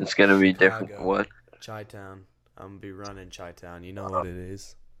 It's gonna be different. Chicago. What? Chi-Town. I'm gonna be running Chi-Town. You know what it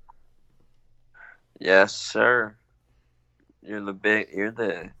is. Yes, sir. You're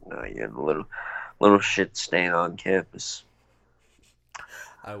the little shit stain on campus.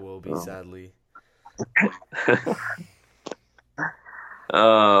 I will be, sadly.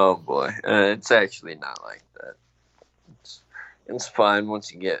 Oh boy, it's actually not like that. It's fine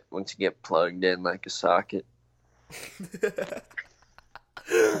once you get plugged in like a socket.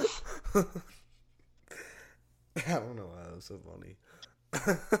 was so funny.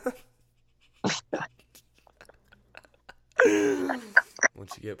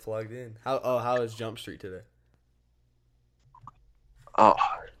 Once you get plugged in. How is Jump Street today? Oh,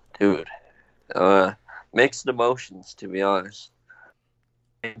 dude. Mixed emotions, to be honest.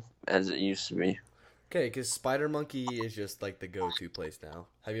 As it used to be. Okay, because Spider Monkey is just like the go-to place now.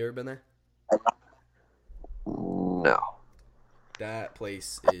 Have you ever been there? No. That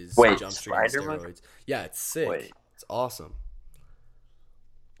place is Wait, Jump Street on Spider steroids. Monkey? Yeah, it's sick. Wait. It's awesome.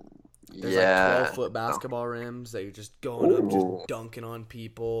 There's Yeah. like 12-foot basketball rims that you're just going up, Ooh. just dunking on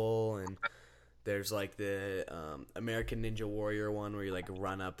people, and there's like the American Ninja Warrior one where you like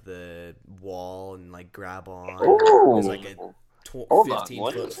run up the wall and like grab on. Ooh. There's like a Hold on, 15-foot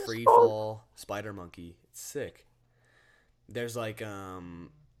what is this free called? fall Spider Monkey. It's sick. There's like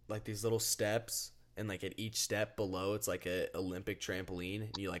these little steps, and like at each step below it's like a Olympic trampoline,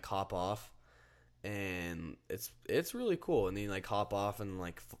 and you like hop off, and it's really cool. And then you like hop off and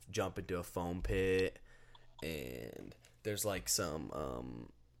like jump into a foam pit, and there's like some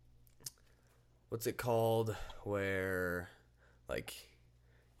what's it called, where like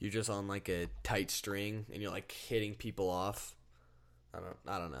you're just on like a tight string and you're like hitting people off.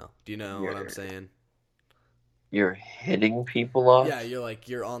 I don't know. Do you know what I'm saying? You're hitting people off? Yeah,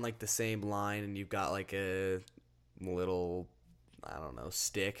 you're on like the same line, and you've got like a little, I don't know,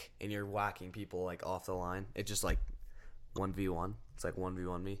 stick, and you're whacking people like off the line. It's just like 1v1. It's like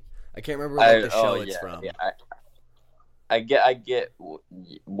 1v1 me. I can't remember like the show it's from. Yeah. I get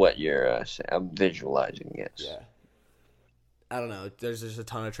what you're saying. I'm visualizing it. Yeah. I don't know. There's just a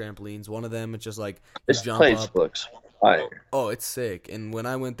ton of trampolines. One of them, it's just like This jump place up. looks fire. Oh, it's sick. And when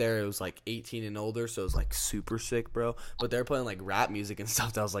I went there, it was like 18 and older, so it was like super sick, bro. But they're playing like rap music and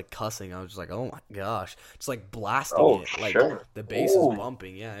stuff that I was like cussing. I was just like, oh my gosh. Just like blasting it. Like sure. the bass Ooh. is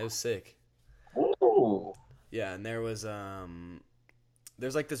bumping. Yeah, it was sick. Ooh. Yeah, and there's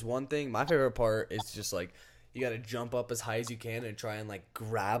like this one thing. My favorite part is just like you got to jump up as high as you can and try and like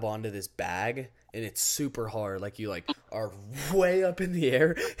grab onto this bag, and it's super hard. Like you like are way up in the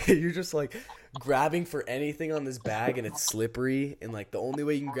air and you're just like grabbing for anything on this bag, and it's slippery, and like the only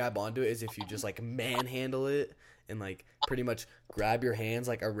way you can grab onto it is if you just like manhandle it and like pretty much grab your hands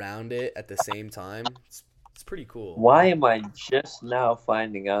like around it at the same time. It's pretty cool. Why am I just now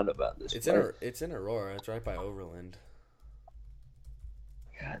finding out about this? It's place? in Aurora. It's right by Overland.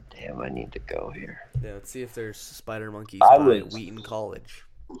 God damn, I need to go here. Yeah, let's see if there's spider monkeys I by was- Wheaton College.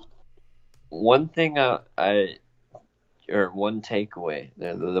 One thing one takeaway,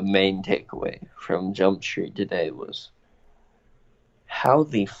 the main takeaway from Jump Street today was, how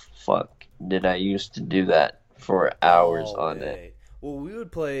the fuck did I used to do that for hours All on it? day. Well, we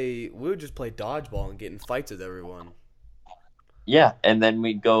would just play dodgeball and get in fights with everyone. Yeah, and then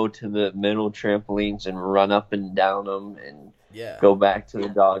we'd go to the middle trampolines and run up and down them and Yeah. go back to the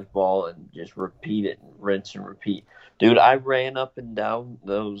dodgeball and just repeat it and rinse and repeat. Dude, I ran up and down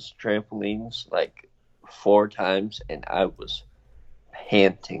those trampolines like 4 times, and I was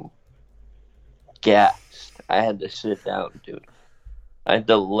panting, gassed. I had to sit down, dude. I had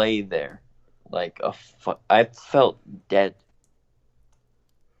to lay there like I felt dead.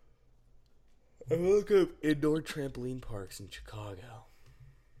 I look up indoor trampoline parks in Chicago.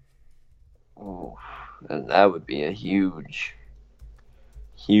 Oh, and that would be a huge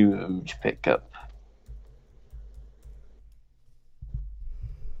pickup.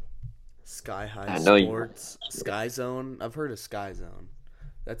 Sky High I know you- Sports, Sky Zone. I've heard of Sky Zone.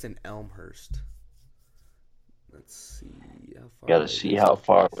 That's in Elmhurst. Let's see how far. Gotta it see is. how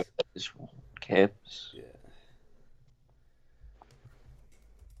far away this campus. Yeah.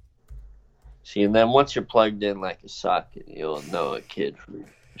 See, and then once you're plugged in like a socket, you'll know a kid from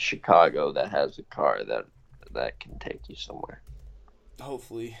Chicago that has a car that can take you somewhere.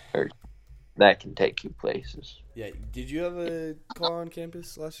 Hopefully. That can take you places. Yeah. Did you have a car on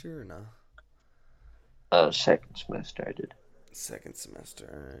campus last year or no? Second semester I did. Second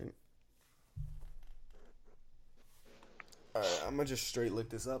semester. All right. I'm gonna just straight look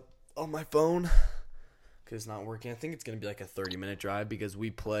this up on my phone because it's not working. I think it's gonna be like a 30-minute drive because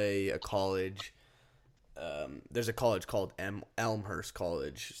we play a college. There's a college called Elmhurst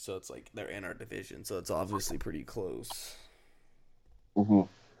College, so it's like they're in our division, so it's obviously pretty close. Mm-hmm.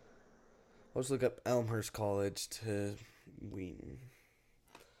 Let's look up Elmhurst College to Wheaton.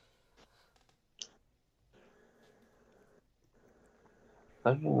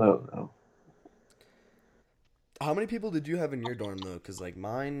 I don't know though. How many people did you have in your dorm though? Because like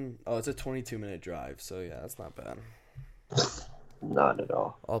mine, it's a 22-minute drive, so yeah, that's not bad. Not at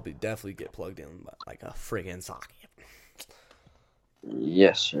all. I'll definitely get plugged in like a friggin' socket.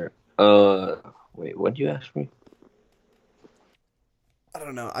 Yes, sir. Wait, what'd you ask me?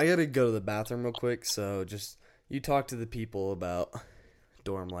 don't know. I gotta go to the bathroom real quick, so just you talk to the people about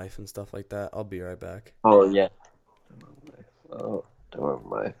dorm life and stuff like that. I'll be right back. Oh, yeah. Oh, dorm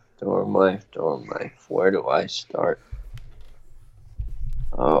life. Where do I start?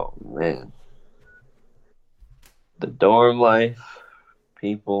 Oh, man. The dorm life,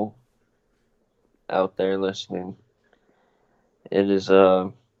 people out there listening, it's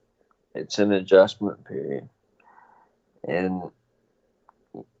an adjustment period. And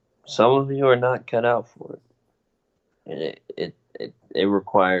some of you are not cut out for it. And it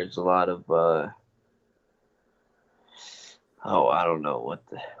requires a lot of I don't know what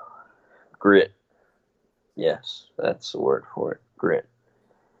the grit. Yes, that's the word for it. Grit.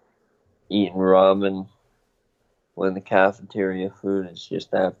 Eating ramen when the cafeteria food is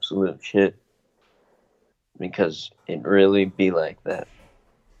just absolute shit. Because it really be like that.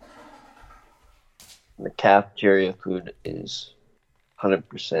 The cafeteria food is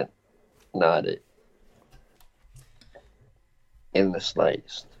 100% not it. In the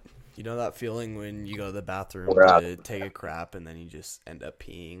slightest. You know that feeling when you go to the bathroom to take a crap and then you just end up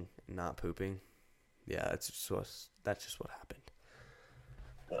peeing, not pooping? Yeah, that's just what happened.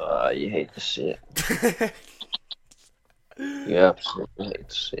 You hate to see it. You absolutely hate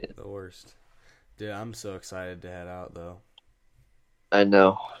to see it. The worst. Dude, I'm so excited to head out, though. I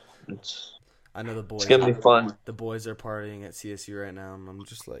know. I know the boys. It's going to be fun. The boys are partying at CSU right now, and I'm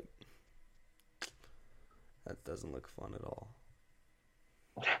just like, that doesn't look fun at all.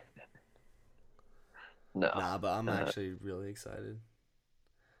 No. Nah, but I'm actually really excited.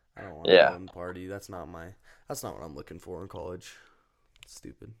 I don't want to go and party. That's not what I'm looking for in college. It's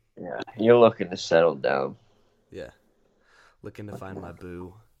stupid. Yeah, you're looking to settle down. Yeah. Looking to find my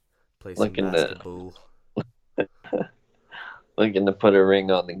boo. Play some basketball. Looking to put a ring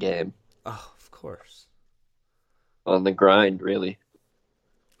on the game. Oh, of course. On the grind, really.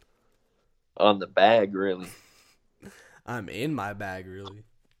 On the bag, really. I'm in my bag, really.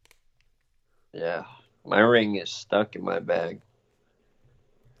 Yeah. My ring is stuck in my bag.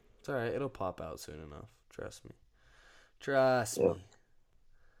 It's alright. It'll pop out soon enough. Trust me. Trust me.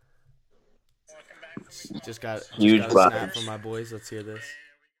 Just got a snap from my boys. Let's hear this.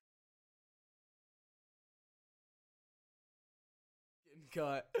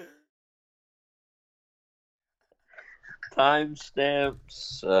 Cut.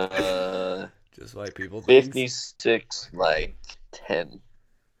 Timestamps. Just white people. 56, 10.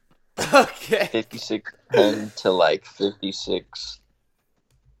 Okay. 56:10 to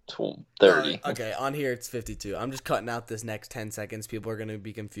 56:30. Okay, on here it's 52. I'm just cutting out this next 10 seconds. People are going to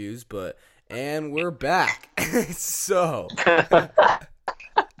be confused, and we're back. So.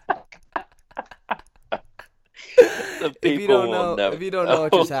 If you don't know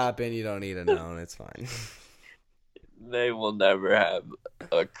what just happened, you don't need to know, and it's fine. They will never have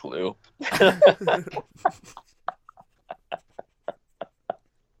a clue.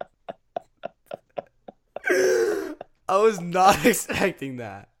 I was not expecting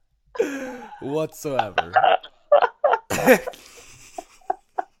that whatsoever.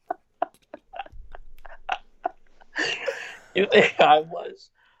 You think I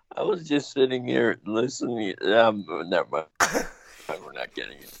was? I was just sitting here listening. Never mind. We're not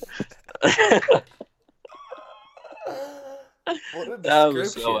getting it. That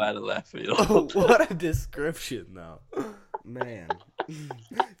was so out of left field. What a description, though. Man.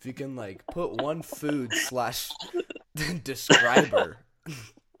 If you can, put one food / describer.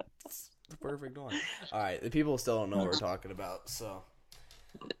 It's the perfect one. Alright, the people still don't know what we're talking about, so.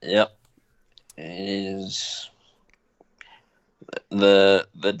 Yep. It is the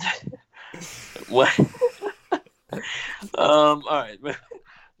what? Alright.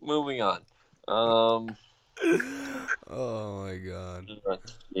 Moving on. Oh my god.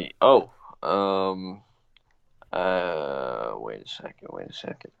 Let's see. Wait a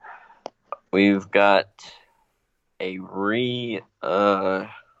second. We've got a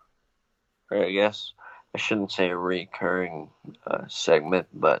I guess I shouldn't say a recurring segment,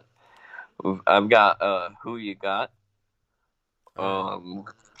 but I've got Who You Got.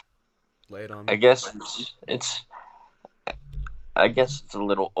 Lay it on me. I guess it's a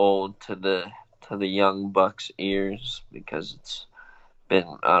little old to the young bucks' ears because it's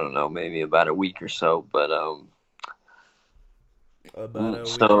been, I don't know, maybe about a week or so, but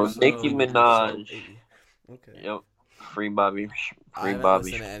Nicki Minaj. Okay. Yep. Free Bobby. I haven't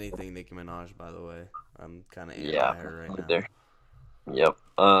listened to anything Nicki Minaj, by the way. I'm kind of anti her right now. Yep.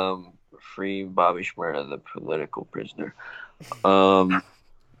 Free Bobby Shmurda, the political prisoner.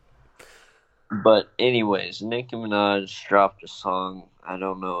 But anyways, Nicki Minaj dropped a song. I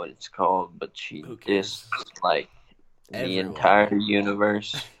don't know what it's called, but she dissed the Everyone. entire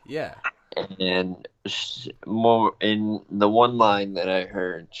universe. Yeah. And more in the one line that I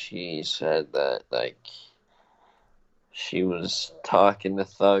heard, she said that like she was talking to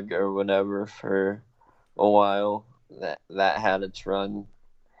Thug or whatever for a while. That had its run,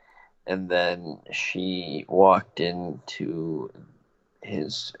 and then she walked into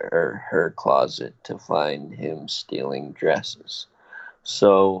his or her closet to find him stealing dresses.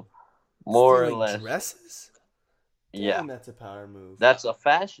 So more Stealing or less, dresses? yeah. Damn, that's a power move. That's a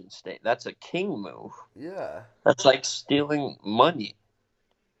fashion state. That's a king move. Yeah. That's like stealing money.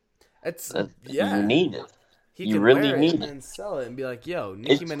 It's You need it. He You could really wear it need and it. then sell it and be like, "Yo,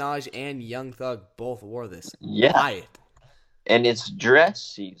 Nicki It's- Minaj and Young Thug both wore this. Yeah. Buy it." And it's dress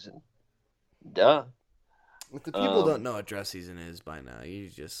season. Duh. If the people don't know what dress season is by now, you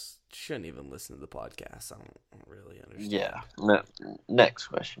just shouldn't even listen to the podcast. I don't really understand. Yeah. Next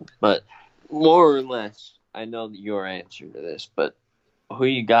question. But more or less, I know your answer to this, but who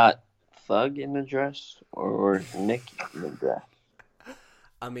you got, Thug in the dress or Nicki in the dress?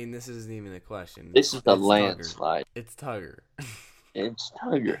 I mean, this isn't even a question. This is a It's landslide. Tugger. It's Tugger. It's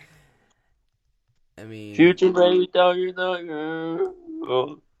Tugger. I mean, Future baby Tugger.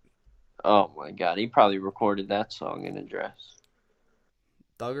 Oh my god, he probably recorded that song in a dress.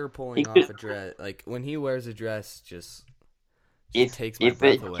 Thugger pulling off a dress, like when he wears a dress, just takes my If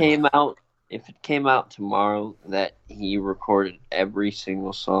breath it away. came out tomorrow that he recorded every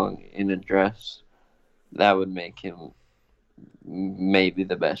single song in a dress, that would make him maybe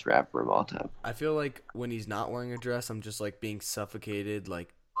the best rapper of all time. I feel like when he's not wearing a dress, I'm just like being suffocated,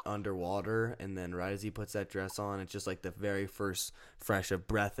 like underwater, and then right as he puts that dress on, it's just like the very first fresh of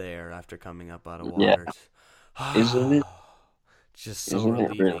breath air after coming up out of water. Yeah. Isn't it? It's just so Isn't it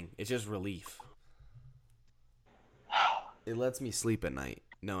relieving. really? It's just relief. It lets me sleep at night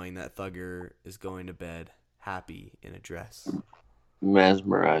knowing that Thugger is going to bed happy in a dress.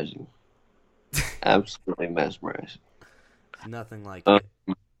 Mesmerizing. Absolutely mesmerizing. Nothing like Uh,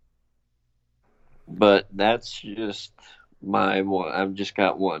 it. But that's just my one. I've just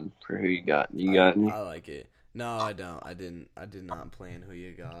got one for who you got. You got any? I like it. No, I don't. I did not plan who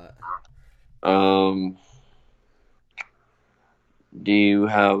you got. Do you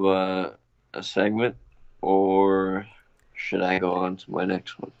have a segment, or should I go on to my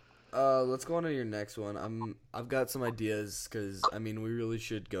next one? Let's go on to your next one. I've got some ideas because I mean we really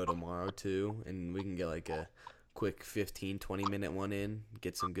should go tomorrow too, and we can get like a quick 15-20 minute one in,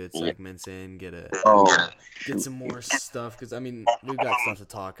 get some good segments in, get some more stuff because I mean we've got stuff to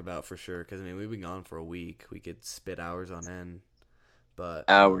talk about for sure. Because I mean we've been gone for a week, we could spit hours on end, but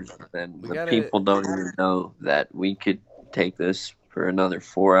Hours. Then people don't even know that we could take this for another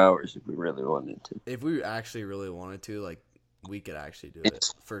 4 hours if we really wanted to. if we actually really wanted to, like we could actually do it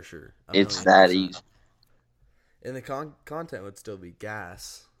for sure. It's that easy. And the content would still be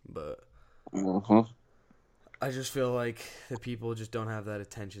gas, but I just feel like the people just don't have that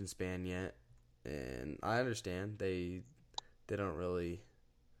attention span yet, and I understand they don't really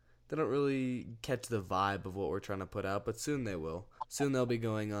catch the vibe of what we're trying to put out, but soon they will. Soon they'll be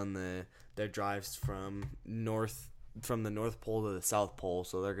going on their drives from the North Pole to the South Pole,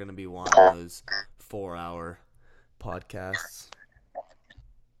 so they're gonna be wanting those 4-hour podcasts.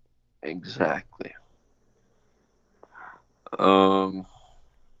 Exactly.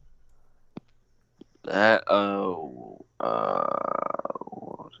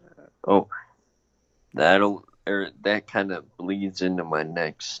 That kind of bleeds into my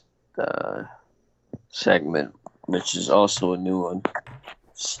next segment, which is also a new one.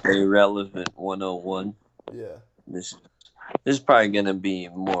 Stay Relevant 101. Yeah. This is probably gonna be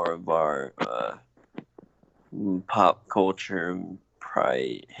more of our pop culture,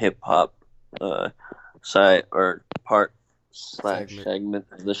 probably hip hop side or part / segment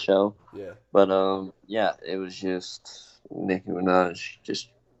of the show. Yeah. But yeah, it was just Nicki Minaj just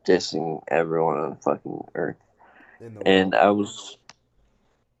dissing everyone on fucking earth. And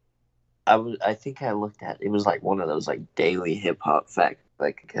I think I looked at it was like one of those like daily hip hop fact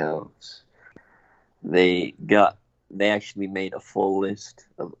accounts. They actually made a full list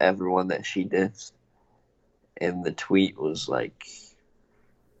of everyone that she dissed, and the tweet was like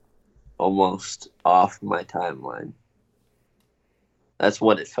almost off my timeline. That's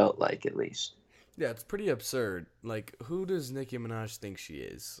what it felt like, at least. Yeah, it's pretty absurd. Like, who does Nicki Minaj think she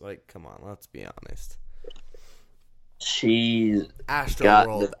is? Like, come on, let's be honest. She's Astro got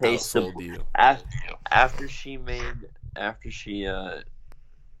World the taste of outsold you. after she made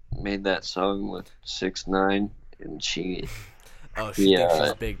that song with 6ix9ine, and she Oh, she thinks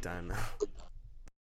she's big time now.